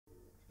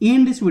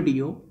In this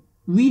video,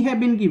 we have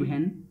been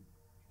given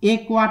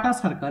a quarter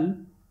circle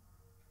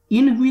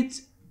in which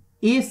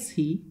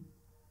AC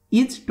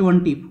is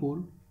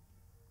 24,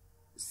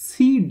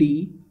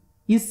 CD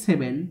is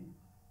 7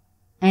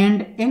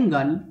 and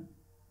angle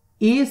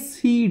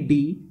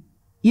ACD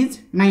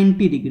is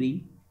 90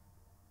 degree.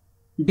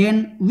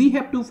 Then we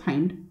have to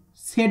find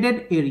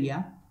shaded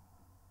area.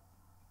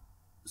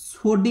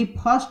 So the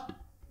first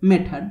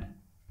method,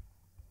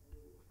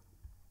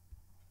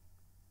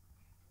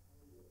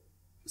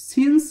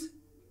 since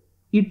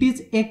it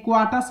is a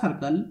quarter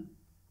circle,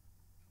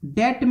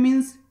 that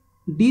means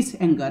this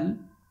angle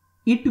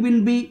it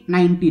will be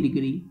 90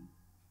 degree.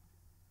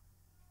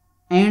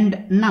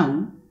 And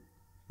now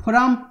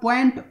from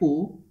point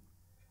O,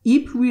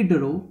 if we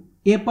draw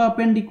a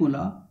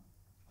perpendicular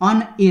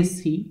on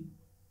AC,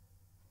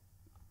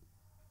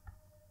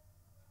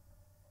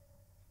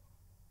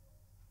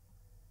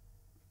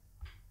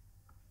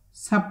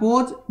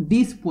 suppose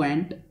this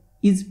point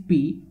is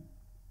P,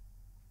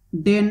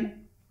 then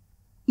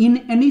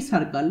in any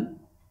circle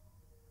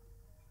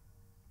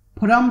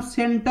from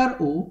center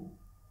O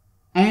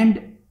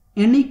and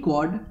any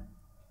chord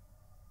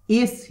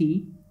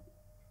AC,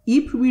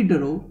 if we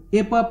draw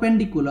a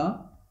perpendicular,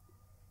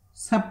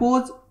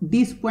 suppose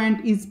this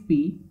point is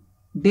P,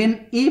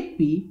 then AP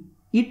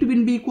it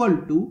will be equal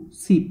to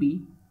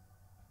CP.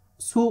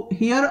 So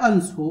here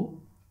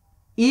also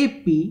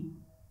AP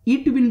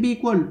it will be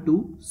equal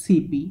to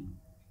CP,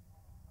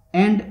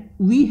 and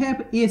we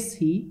have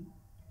AC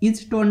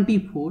is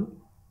 24.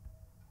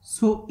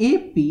 So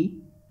AP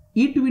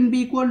it will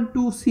be equal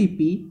to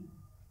CP,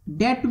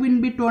 that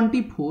will be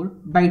 24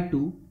 by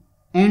 2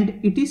 and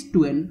it is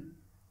 12.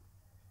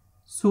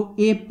 So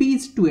AP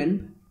is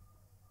 12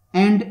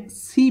 and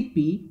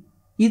CP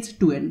is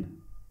 12.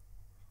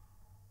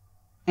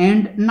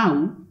 And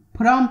now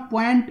from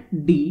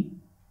point D,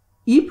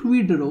 if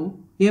we draw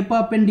a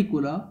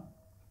perpendicular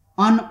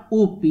on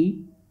OP,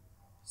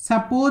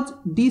 suppose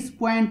this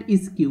point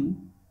is Q,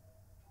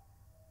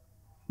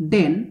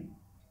 then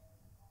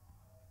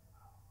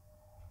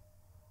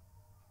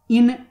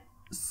in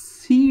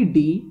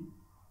CD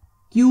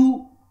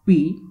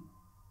QP,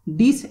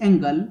 this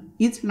angle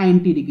is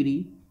 90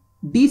 degree,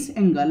 this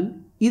angle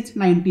is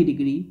 90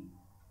 degree,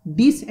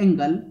 this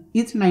angle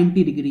is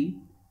 90 degree.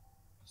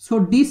 So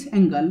this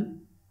angle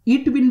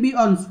it will be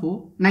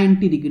also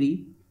 90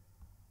 degree.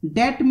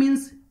 That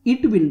means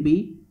it will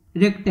be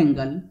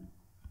rectangle.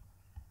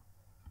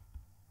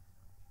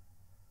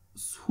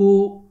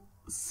 So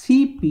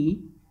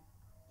CP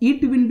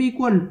it will be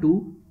equal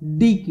to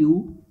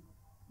DQ,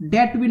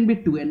 that will be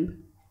 12,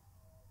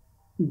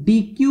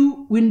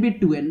 DQ will be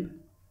 12,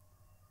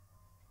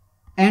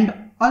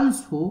 and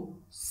also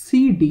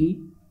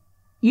CD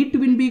it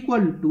will be equal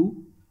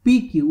to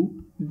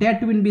PQ,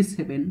 that will be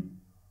 7,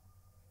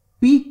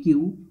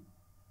 PQ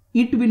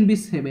it will be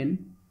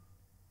 7,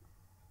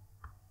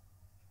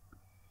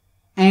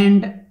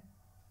 and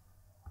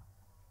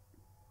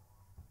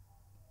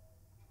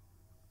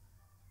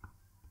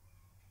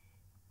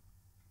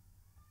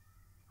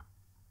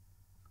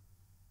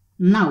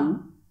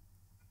now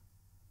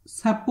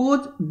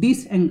suppose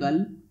this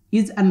angle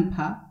is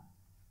alpha,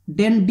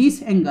 then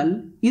this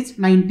angle is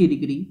 90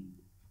 degree,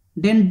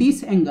 then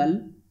this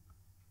angle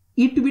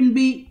it will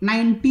be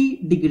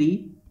 90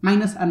 degree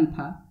minus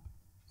alpha.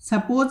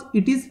 Suppose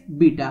it is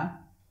beta,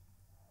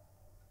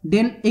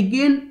 then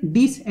again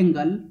this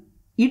angle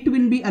it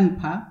will be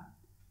alpha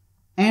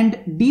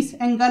and this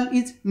angle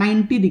is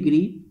 90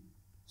 degree,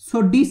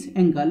 so this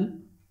angle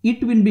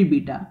it will be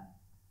beta.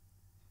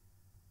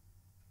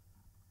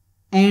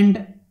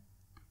 And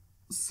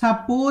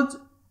suppose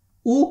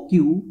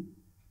OQ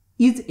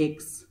is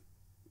X,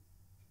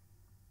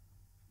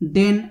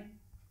 then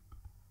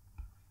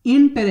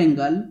in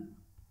triangle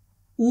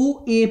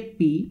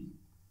OAP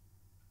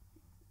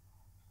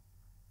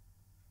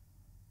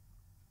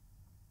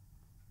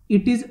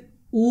it is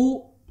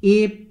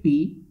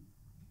OAP,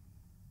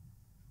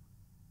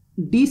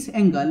 this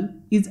angle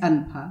is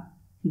alpha,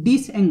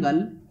 this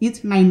angle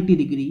is 90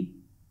 degree,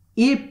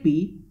 AP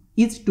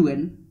is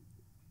 12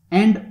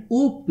 and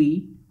OP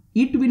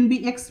it will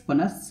be X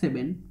plus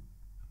 7.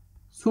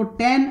 So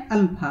tan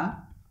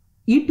alpha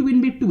it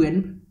will be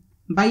 12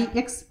 by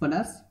X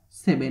plus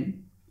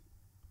 7,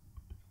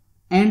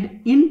 and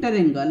in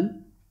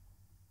triangle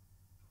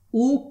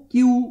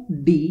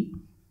OQD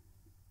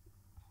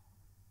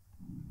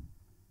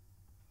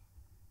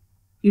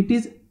it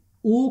is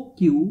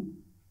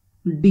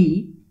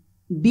OQD,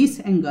 this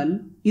angle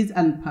is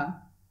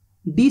alpha,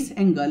 this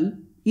angle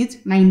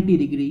is 90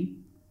 degree,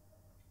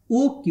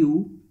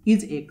 OQ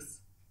is X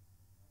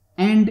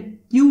and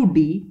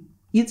QD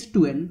is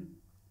 12.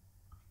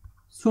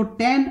 So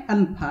tan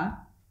alpha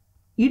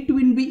it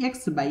will be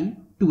X by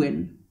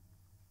 12.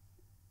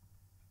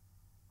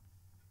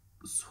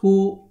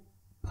 So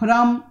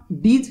from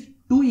these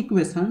two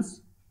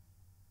equations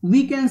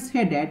we can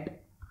say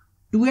that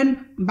 12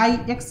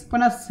 by X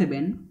plus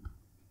 7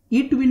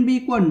 it will be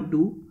equal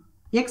to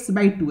X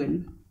by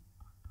 12,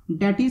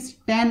 that is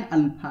tan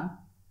alpha.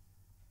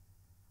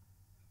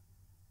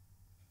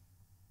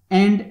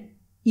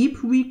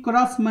 if we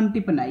cross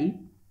multiply,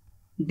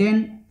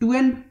 then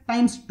 12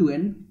 times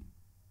 12,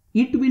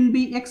 it will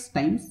be x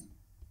times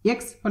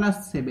x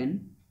plus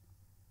 7,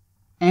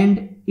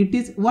 and it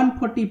is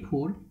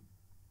 144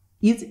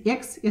 is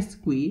x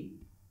square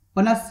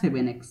plus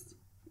 7x,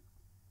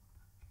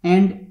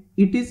 and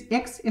it is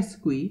x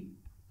square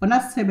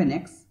plus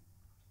 7x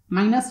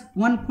minus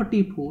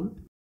 144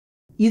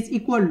 is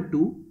equal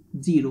to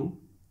 0,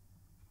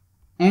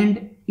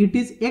 and it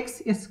is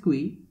x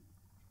square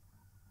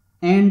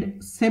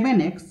and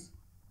 7x,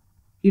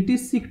 it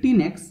is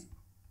 16x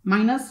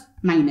minus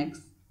 9x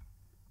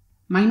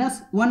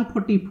minus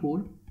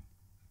 144,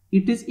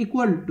 it is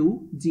equal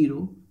to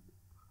 0,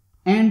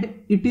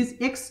 and it is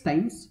x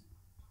times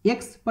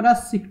x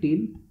plus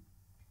 16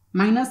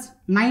 minus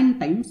 9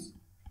 times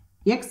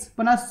x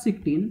plus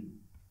 16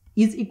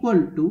 is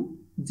equal to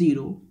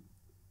 0,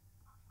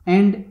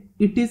 and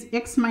it is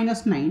x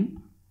minus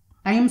 9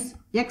 times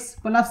x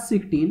plus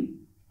 16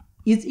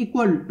 is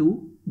equal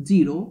to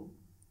 0.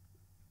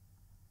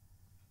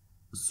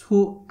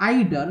 So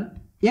either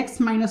x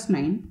minus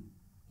 9,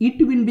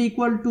 it will be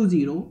equal to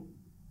 0,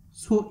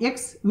 so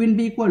x will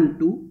be equal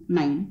to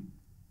 9,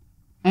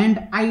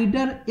 and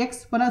either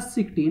x plus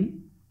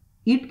 16,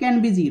 it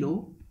can be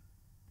 0,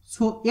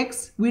 so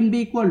x will be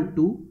equal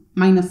to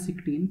minus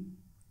 16,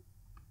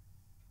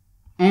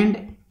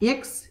 and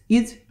x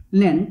is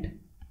length,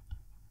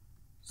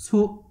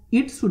 so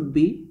it should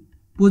be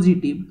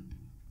positive,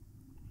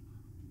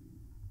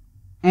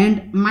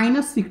 and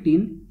minus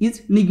 16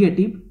 is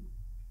negative,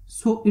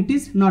 so it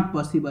is not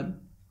possible,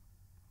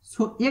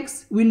 so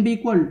x will be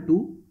equal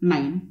to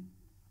 9,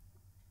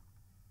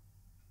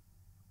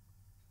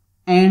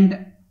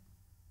 and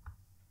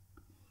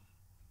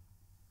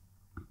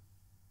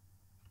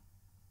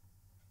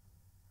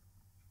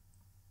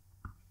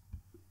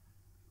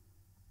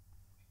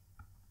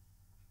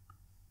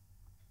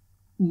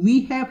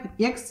we have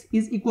x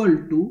is equal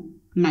to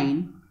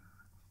 9,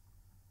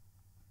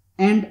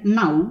 and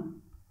now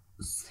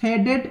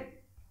shaded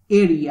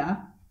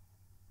area,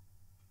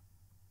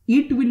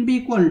 it will be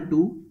equal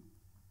to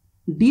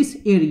this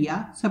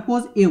area,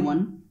 suppose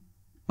A1,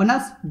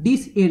 plus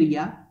this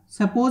area,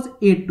 suppose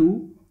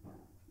A2,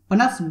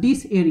 plus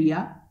this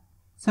area,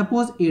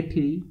 suppose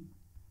A3.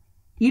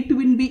 It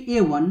will be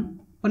A1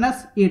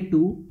 plus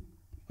A2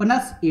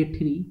 plus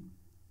A3,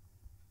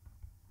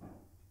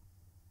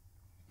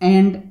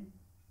 and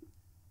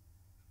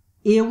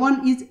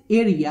A1 is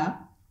area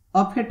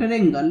of a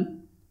triangle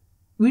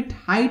with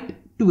height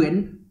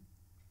 12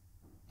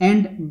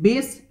 and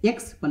base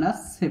x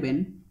plus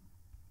 7,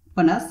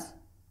 plus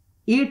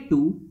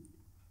A2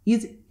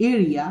 is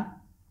area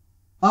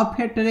of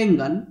a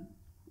triangle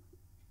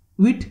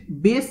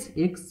with base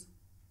x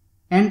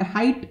and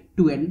height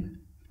 12,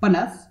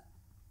 plus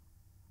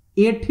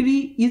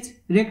A3 is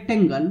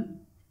rectangle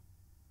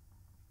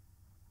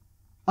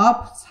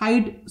of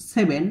side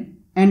 7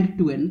 and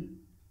 12.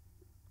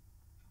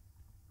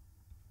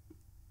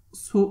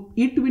 So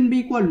it will be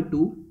equal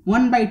to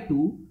 1 by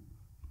 2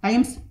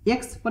 times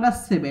x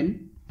plus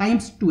 7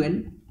 times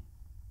 12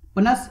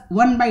 plus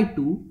 1 by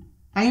 2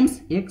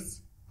 times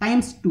x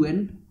times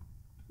 12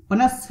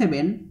 plus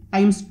 7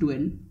 times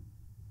 12,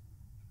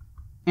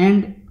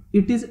 and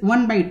it is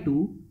 1 by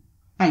 2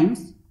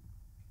 times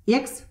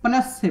x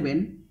plus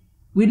 7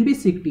 will be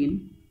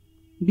 16,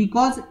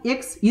 because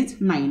x is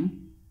 9,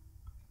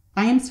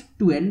 times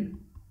 12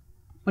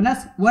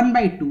 plus 1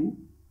 by 2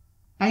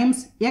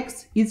 times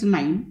x is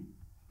 9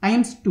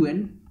 times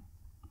 12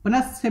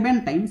 plus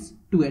 7 times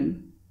 12,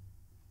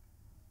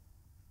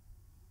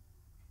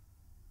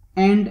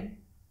 and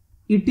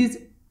it is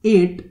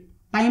 8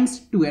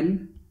 times 12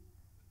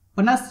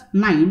 plus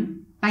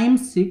 9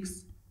 times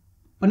 6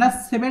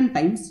 plus 7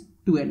 times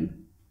 12,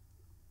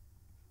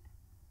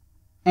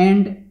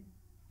 and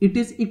it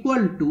is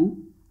equal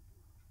to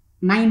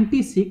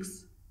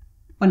 96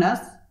 plus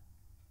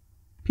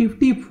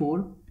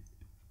 54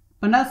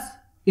 plus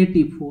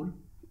 84,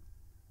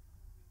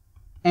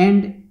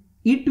 and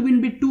it will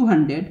be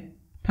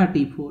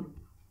 234.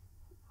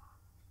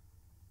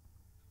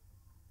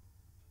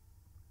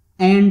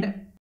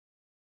 And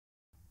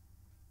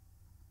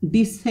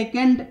the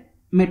second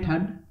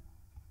method,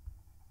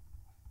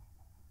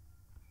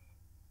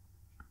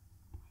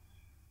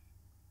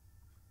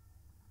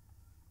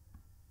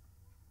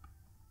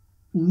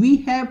 we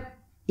have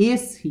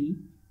AC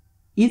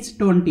is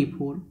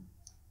 24,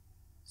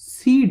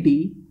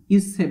 CD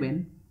is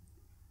 7,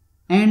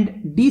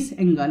 and this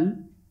angle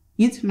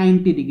is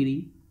 90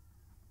 degree,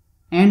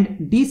 and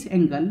this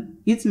angle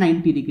is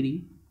 90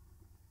 degree.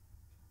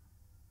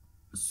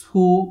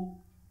 So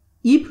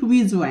if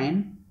we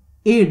join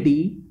AD,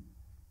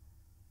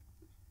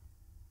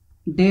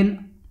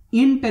 then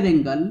in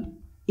triangle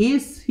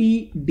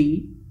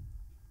ACD,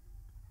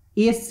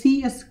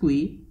 AC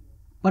square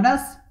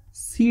plus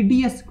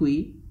CD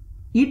square,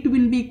 it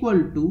will be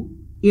equal to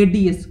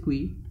AD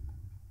square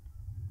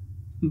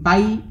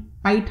by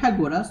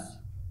Pythagoras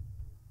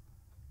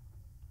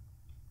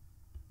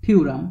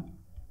theorem,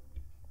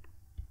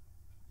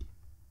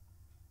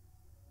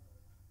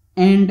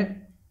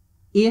 and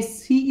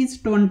AC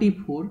is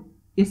 24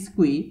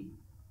 square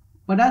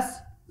plus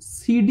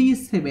CD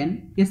is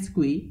 7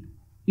 square,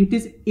 it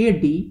is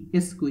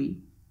AD square,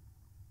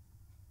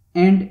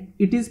 and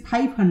it is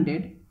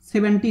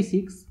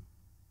 576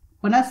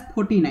 plus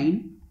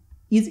 49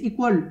 is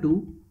equal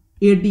to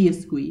AD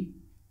square,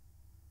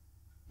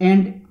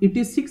 and it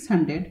is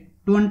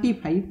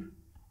 625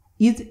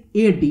 is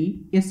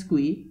AD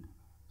square,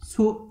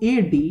 so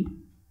AD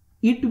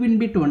it will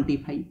be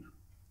 25.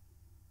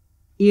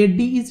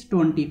 AD is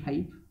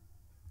 25,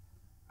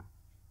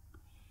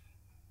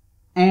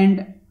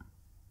 and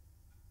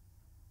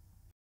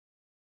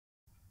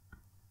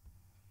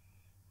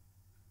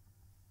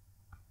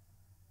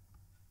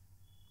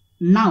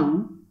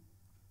now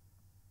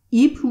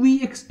if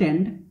we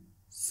extend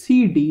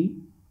CD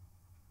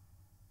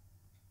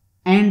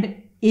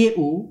and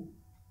AO,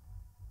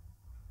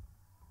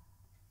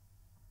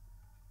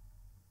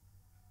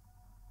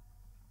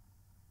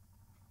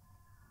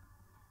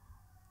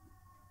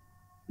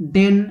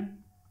 then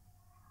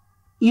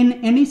in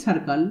any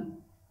circle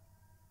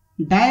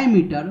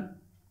diameter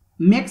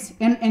makes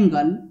an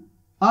angle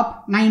of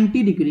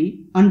 90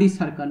 degree on the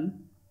circle,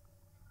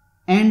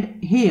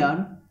 and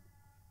here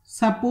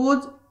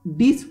suppose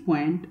this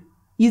point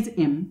is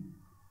M,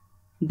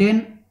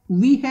 then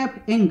we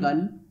have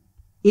angle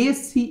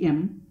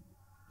ACM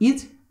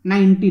is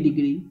 90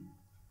 degree,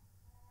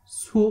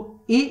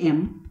 so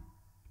AM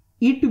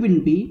it will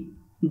be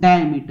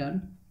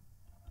diameter.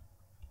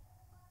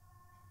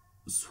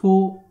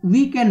 So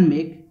we can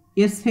make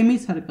a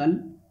semicircle,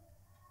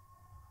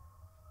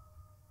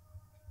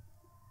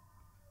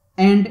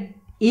 and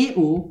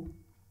AO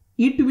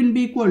it will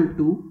be equal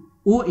to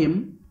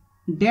OM,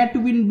 that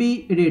will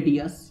be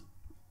radius.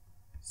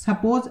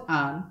 Suppose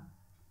R,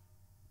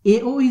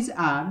 AO is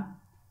R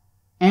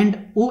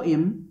and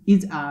OM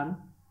is R,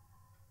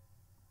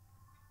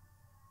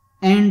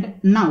 and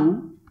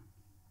now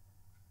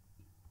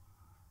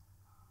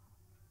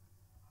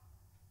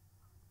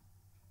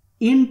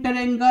in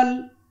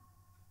triangle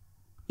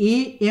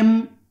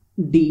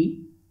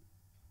AMD,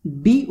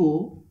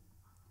 DO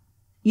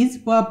is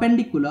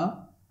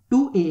perpendicular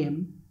to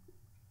AM,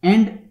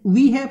 and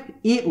we have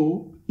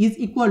AO is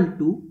equal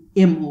to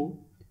MO.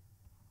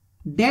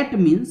 That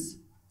means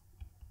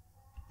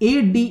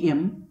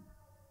ADM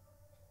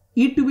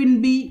it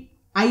will be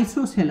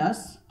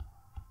isosceles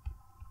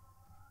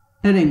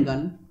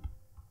triangle.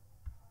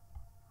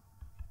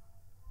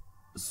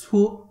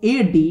 So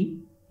AD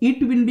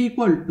it will be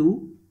equal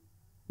to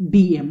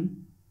DM.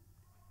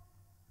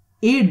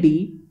 AD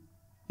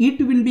it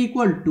will be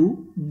equal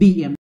to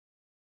DM,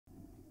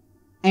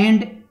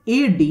 and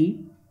AD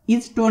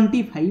is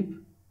 25,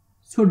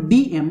 so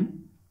DM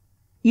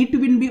it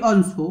will be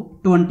also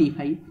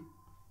 25,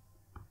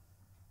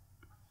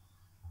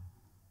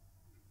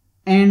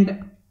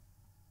 and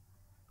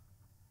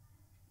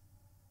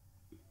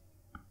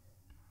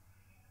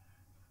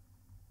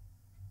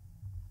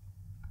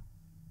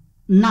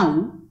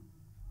now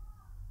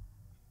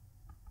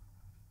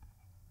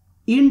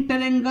in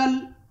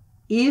triangle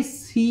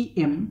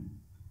ACM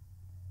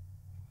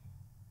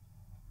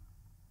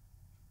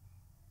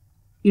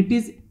it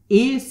is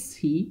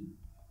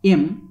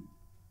ACM,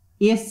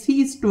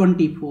 AC is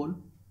 24,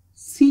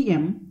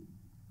 CM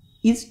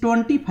is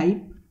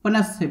 25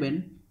 plus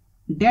 7,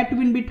 that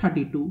will be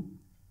 32,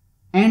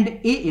 and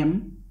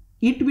AM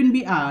it will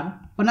be R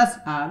plus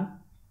R,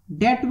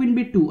 that will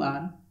be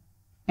 2R,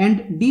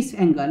 and this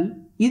angle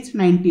is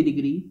 90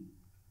 degree.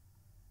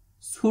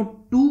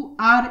 So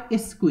 2R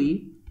square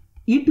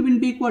it will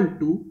be equal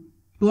to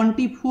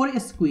 24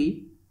 square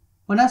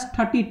plus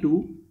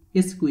 32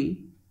 square,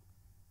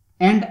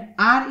 and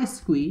R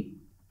square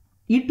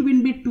it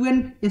will be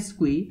 12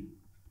 square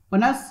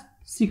plus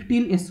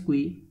 16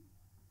 square,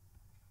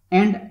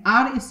 and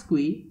R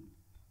square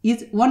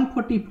is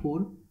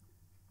 144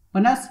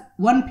 plus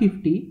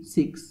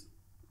 156,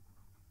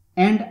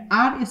 and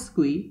R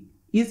square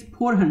is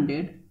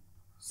 400,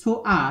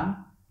 so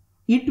R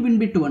it will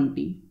be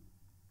 20,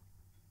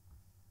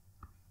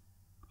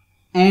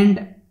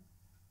 and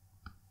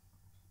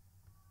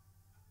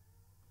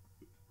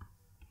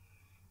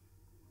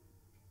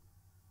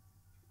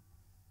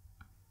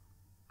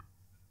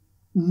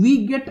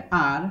we get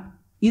R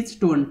is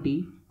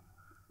 20,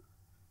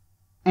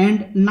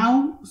 and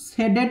now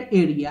shaded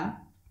area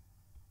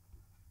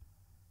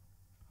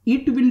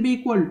it will be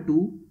equal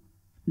to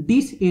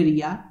this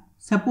area,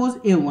 suppose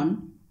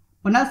A1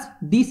 plus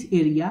this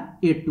area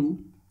A2,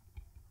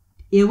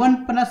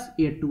 A1 plus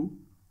A2,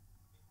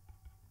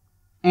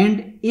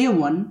 and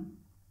A1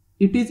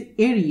 it is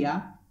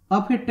area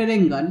of a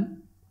triangle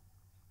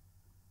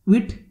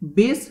with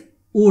base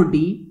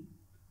OD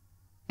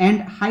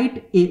and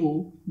height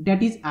AO,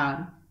 that is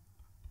R,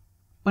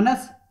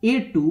 plus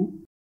A2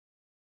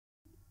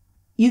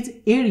 is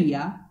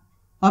area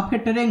of a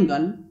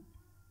triangle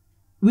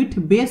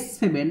with base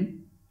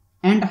 7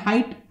 and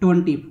height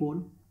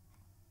 24,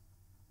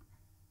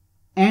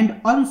 and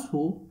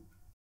also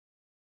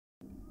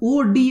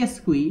OD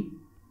square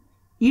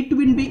it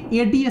will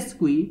be AD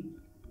square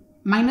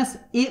minus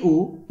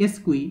AO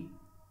square,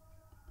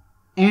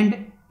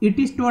 and it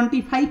is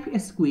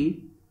 25 square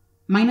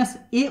minus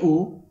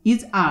AO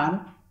is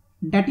R,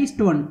 that is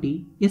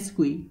 20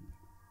 square,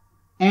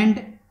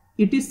 and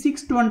it is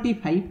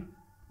 625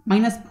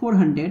 minus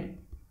 400,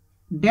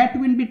 that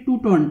will be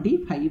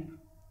 225.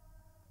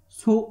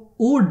 So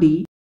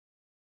OD,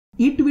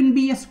 it will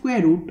be a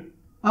square root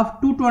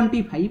of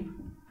 225,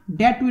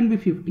 that will be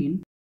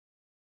 15.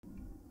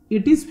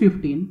 It is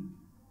 15.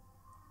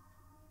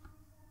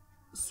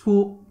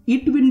 So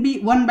it will be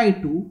 1 by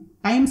 2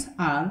 times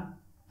R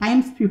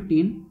times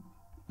 15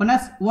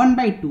 plus 1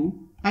 by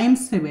 2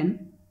 times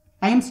 7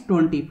 times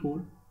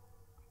 24,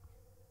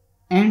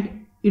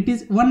 and it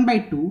is 1 by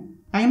 2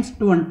 times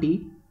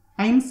 20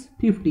 times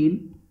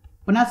 15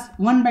 plus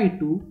 1 by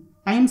 2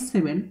 times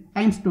 7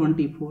 times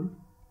 24,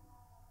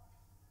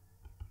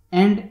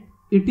 and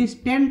it is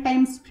 10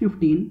 times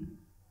 15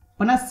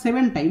 plus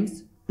 7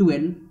 times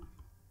 12,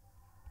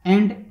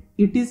 and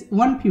it is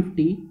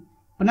 150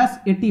 plus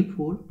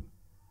 84,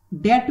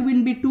 that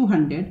will be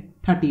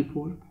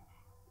 234.